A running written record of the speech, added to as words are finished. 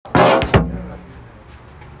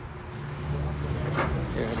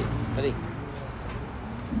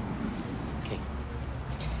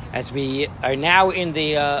As we are now in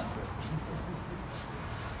the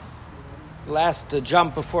last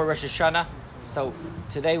jump before Rosh Hashanah, so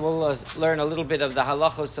today we'll learn a little bit of the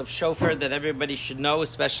halachos of shofar that everybody should know,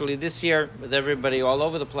 especially this year with everybody all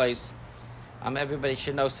over the place. Everybody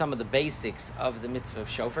should know some of the basics of the mitzvah of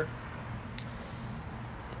shofar.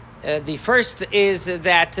 The first is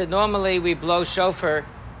that normally we blow shofar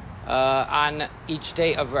on each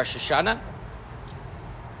day of Rosh Hashanah.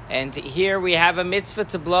 And here we have a mitzvah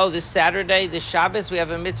to blow this Saturday, this Shabbos, we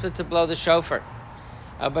have a mitzvah to blow the shofar.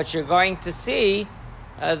 But you're going to see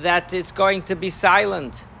that it's going to be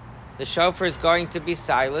silent. The shofar is going to be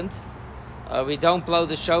silent. We don't blow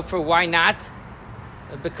the shofar. Why not?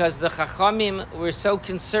 Because the Chachamim were so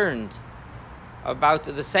concerned about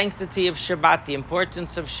the sanctity of Shabbat, the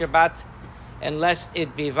importance of Shabbat, and lest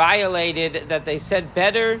it be violated, that they said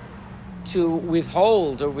better to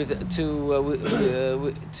withhold or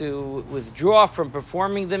to withdraw from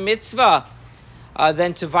performing the mitzvah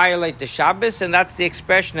than to violate the Shabbos, and that's the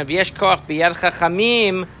expression of Yesh Koach B'Yad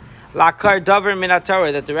Chachamim La'akar Davar Min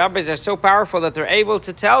HaTorah, that the rabbis are so powerful that they're able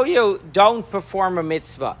to tell you, don't perform a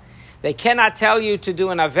mitzvah. They cannot tell you to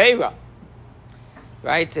do an Aveira,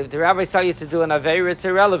 right? If the rabbis tell you to do an Aveira, it's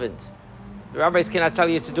irrelevant. The rabbis cannot tell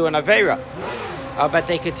you to do an Aveira. But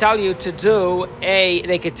they could tell you to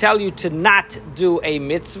not do a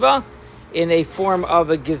mitzvah in a form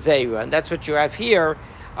of a gezerah. And that's what you have here,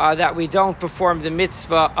 that we don't perform the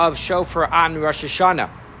mitzvah of shofar on Rosh Hashanah.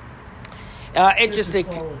 Interesting.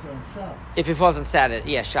 If it falls on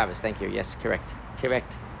Saturday. Yes, Shabbos, thank you. Yes, correct.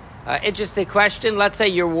 Interesting question. Let's say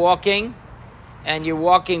you're walking, and you're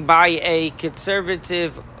walking by a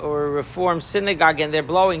conservative or reform synagogue, and they're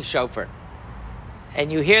blowing shofar. And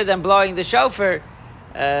you hear them blowing the shofar,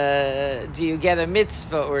 do you get a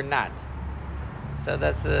mitzvah or not? So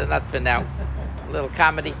that's not for now. A little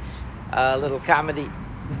comedy.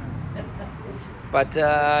 But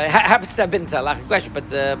happens to have been a halachic question.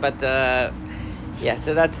 But yeah.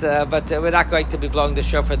 So that's. But we're not going to be blowing the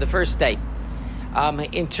shofar the first day.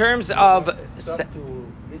 In terms of. Stop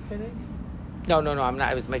to listening? No. I'm not.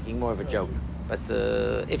 I was making more of a joke. But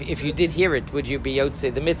if you did hear it, would you be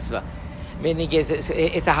yotzei the mitzvah? Meaning it's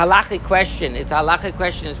a halachic question. It's a halachic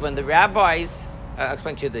question is when the rabbis, I'll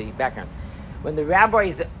explain to you the background. When the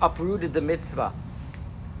rabbis uprooted the mitzvah,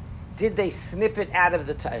 did they snip it out of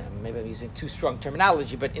the Torah? Maybe I'm using too strong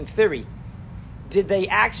terminology, but in theory, did they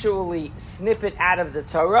actually snip it out of the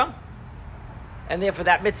Torah? And therefore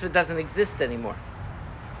that mitzvah doesn't exist anymore.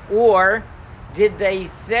 Or did they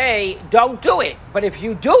say, don't do it, but if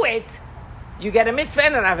you do it, you get a mitzvah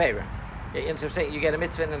and an aveira? You know what I'm saying? You get a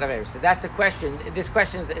mitzvah and an aveira. So that's a question. This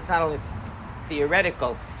question it's not only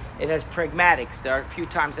theoretical, it has pragmatics. There are a few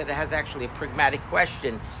times that it has actually a pragmatic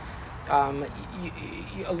question. A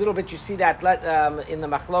little bit you see that in the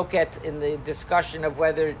machloket, in the discussion of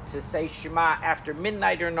whether to say Shema after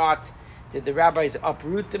midnight or not. Did the rabbis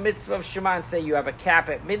uproot the mitzvah of Shema and say you have a cap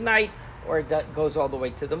at midnight, or it goes all the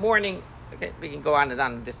way to the morning? Okay, we can go on and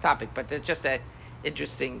on this topic, but it's just an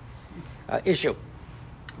interesting issue.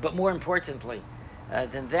 But more importantly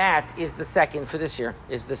than that is the second, for this year,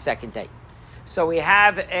 is the second day. So we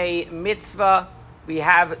have a mitzvah, we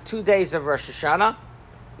have 2 days of Rosh Hashanah.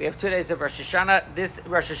 This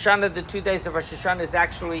Rosh Hashanah, the 2 days of Rosh Hashanah is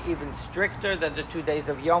actually even stricter than the 2 days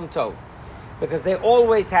of Yom Tov, because they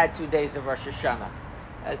always had 2 days of Rosh Hashanah.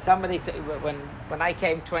 When I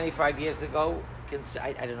came 25 years ago,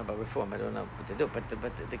 I don't know about reform, I don't know what to do, but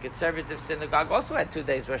the conservative synagogue also had 2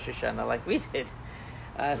 days Rosh Hashanah like we did.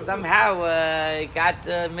 Somehow it got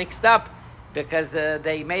mixed up because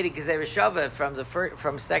they made a Gezerah Shava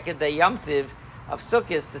from second day Yom Tiv of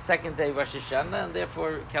Sukkot to second day Rosh Hashanah, and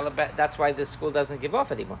therefore that's why this school doesn't give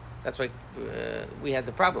off anymore. That's why we had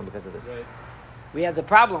the problem because of this. Right. We had the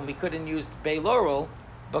problem we couldn't use Bay Laurel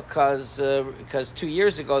because 2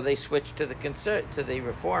 years ago they switched to the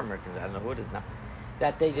reform, or I don't know who it is now.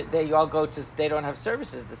 That they all go to, they don't have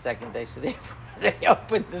services the second day, so they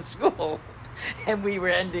opened the school. And we were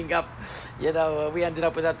ending up, we ended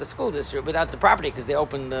up without the school district, without the property, because they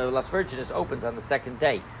opened, Las Virgenes opens on the second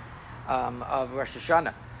day of Rosh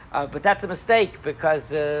Hashanah. But that's a mistake, because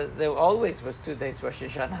there always was 2 days Rosh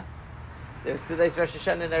Hashanah. There was 2 days Rosh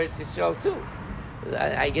Hashanah in Eretz Yisrael too.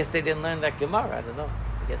 I guess they didn't learn that Gemara, I don't know,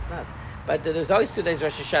 I guess not. But there's always 2 days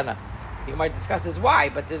Rosh Hashanah. You might discuss why,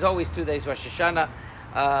 but there's always 2 days Rosh Hashanah.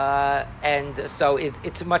 And so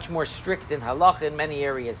it's much more strict in halacha. In many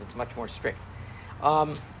areas, it's much more strict.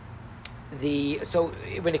 So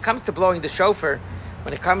when it comes to blowing the shofar,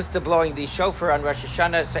 on Rosh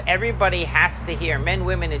Hashanah, so everybody has to hear, men,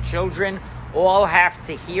 women, and children all have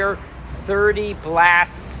to hear 30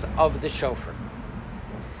 blasts of the shofar.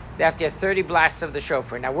 they have to have 30 blasts of the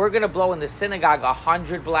shofar. Now, we're going to blow in the synagogue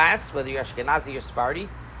 100 blasts, whether you're Ashkenazi or Sephardi.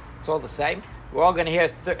 It's all the same. We're all going to hear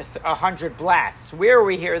 100 blasts. Where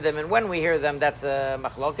we hear them and when we hear them, that's a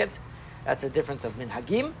machloket. That's a difference of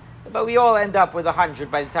minhagim. But we all end up with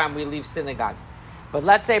 100 by the time we leave synagogue. But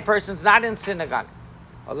let's say a person's not in synagogue.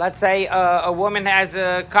 Or let's say a woman has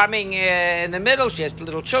coming in the middle. She has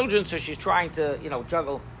little children, so she's trying to,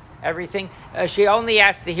 juggle everything. She only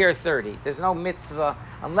has to hear 30. There's no mitzvah.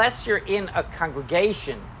 Unless you're in a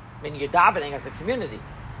congregation, I mean, you're davening as a community,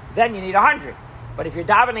 then you need 100. But if you're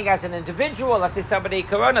davening as an individual, let's say somebody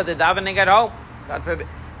corona, they're davening at home, God forbid,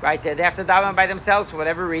 right? They have to daven by themselves for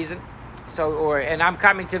whatever reason. And I'm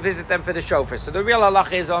coming to visit them for the shofar. So the real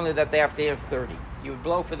halacha is only that they have to hear 30. You would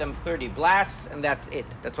blow for them 30 blasts, and that's it.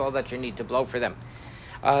 That's all that you need to blow for them,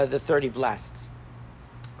 the 30 blasts.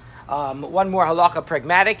 One more halacha,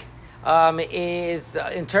 pragmatic, is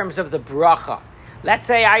in terms of the bracha. Let's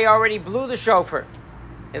say I already blew the shofar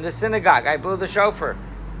in the synagogue. I blew the shofar.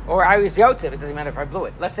 Or I was yotzei. It doesn't matter if I blew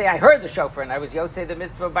it. Let's say I heard the shofar and I was yotzei the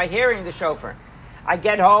mitzvah by hearing the shofar. I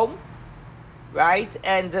get home, right?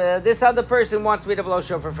 And this other person wants me to blow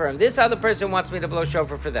shofar for him. This other person wants me to blow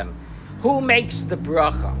shofar for them. Who makes the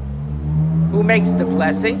bracha? Who makes the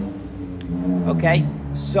blessing? Okay.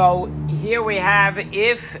 So here we have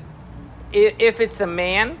if it's a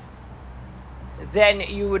man, then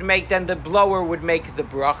the blower would make the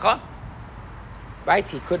bracha. Right?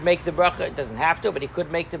 He could make the bracha. It doesn't have to, but he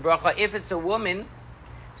could make the bracha. If it's a woman,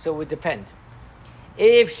 so it would depend.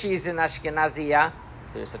 If she's an Ashkenaziya,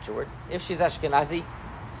 if there is such a word, if she's Ashkenazi,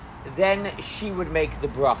 then she would make the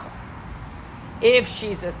bracha. If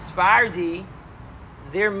she's a Sephardi,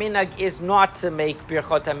 their minhag is not to make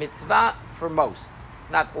birchot HaMitzvah for most.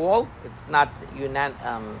 Not all. It's not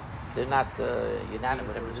unanimous. They're not unanimous,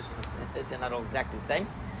 whatever it is. They're not all exactly the same.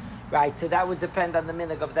 Right, so that would depend on the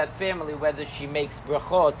minhag of that family, whether she makes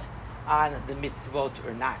brachot on the mitzvot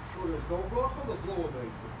or not. So there's no bracha, the blower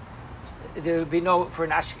makes it? There would be no, for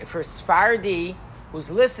Sephardi who's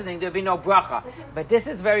listening, there would be no bracha. Okay. But this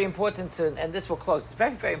is very important, and this will close. It's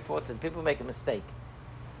very, very important. People make a mistake.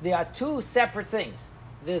 There are two separate things.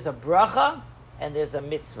 There's a bracha and there's a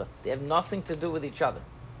mitzvah. They have nothing to do with each other.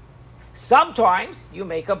 Sometimes you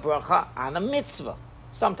make a bracha on a mitzvah.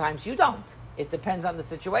 Sometimes you don't. It depends on the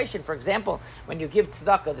situation. For example, when you give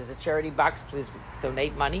tzedakah, there's a charity box, please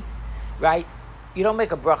donate money, right? You don't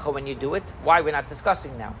make a bracha when you do it. Why? We're not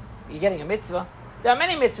discussing now. You're getting a mitzvah. There are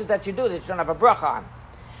many mitzvahs that you do that you don't have a bracha on.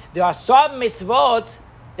 There are some mitzvot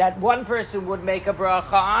that one person would make a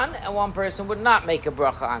bracha on and one person would not make a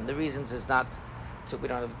bracha on. The reasons is not, so we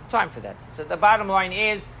don't have the time for that. So the bottom line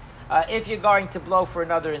is, if you're going to blow for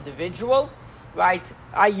another individual, right,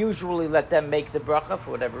 I usually let them make the bracha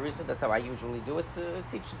for whatever reason. That's how I usually do it. It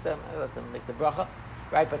teaches them. I let them make the bracha,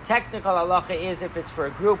 right? But technical halacha is if it's for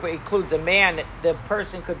a group, it includes a man, the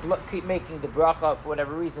person could keep making the bracha for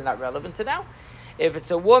whatever reason, not relevant to now. If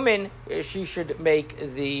it's a woman, she should make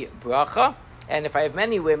the bracha. And if I have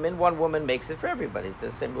many women, one woman makes it for everybody.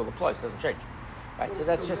 The same rule applies. It doesn't change. Right, so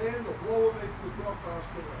that's just... The blower makes the bracha.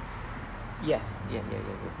 Yes, yeah.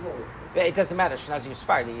 It doesn't matter, Ashkenazi or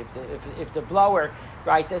Sephardi. If the blower,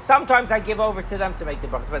 right, sometimes I give over to them to make the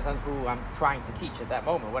bracha. Depends on who I'm trying to teach at that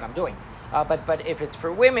moment, what I'm doing. But if it's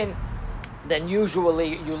for women, then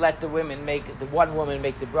usually you let the women one woman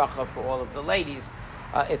make the bracha for all of the ladies,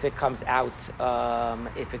 if it comes out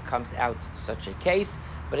such a case.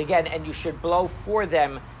 But again, and you should blow for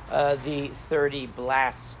them the 30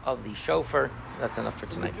 blasts of the shofar. That's enough for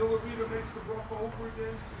tonight. The Megillah reader makes the bracha over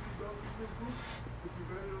again if he does it in group? If you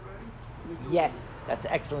read it already? Yes, that's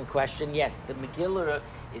an excellent question. Yes, the Megillah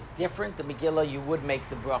is different. The Megillah, you would make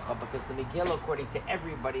the bracha because the Megillah, according to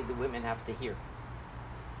everybody, the women have to hear.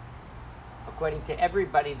 According to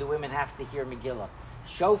everybody, the women have to hear Megillah.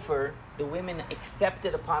 Shofar, the women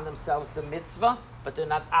accepted upon themselves the mitzvah, but they're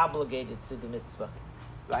not obligated to the mitzvah,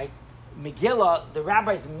 right? Megillah, the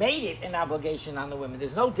rabbis made it an obligation on the women.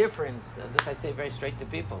 There's no difference. This I say very straight to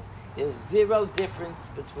people. There's zero difference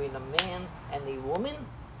between a man and a woman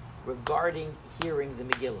regarding hearing the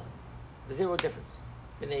Megillah. There's zero difference.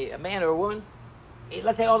 A man or a woman,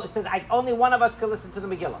 let's say it says only one of us can listen to the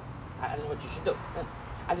Megillah. I don't know what you should do.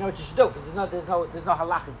 I don't know what you should do because there's no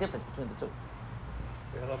halachic difference between the two.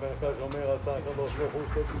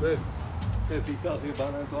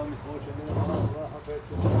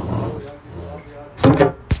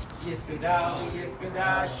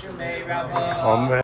 Amen.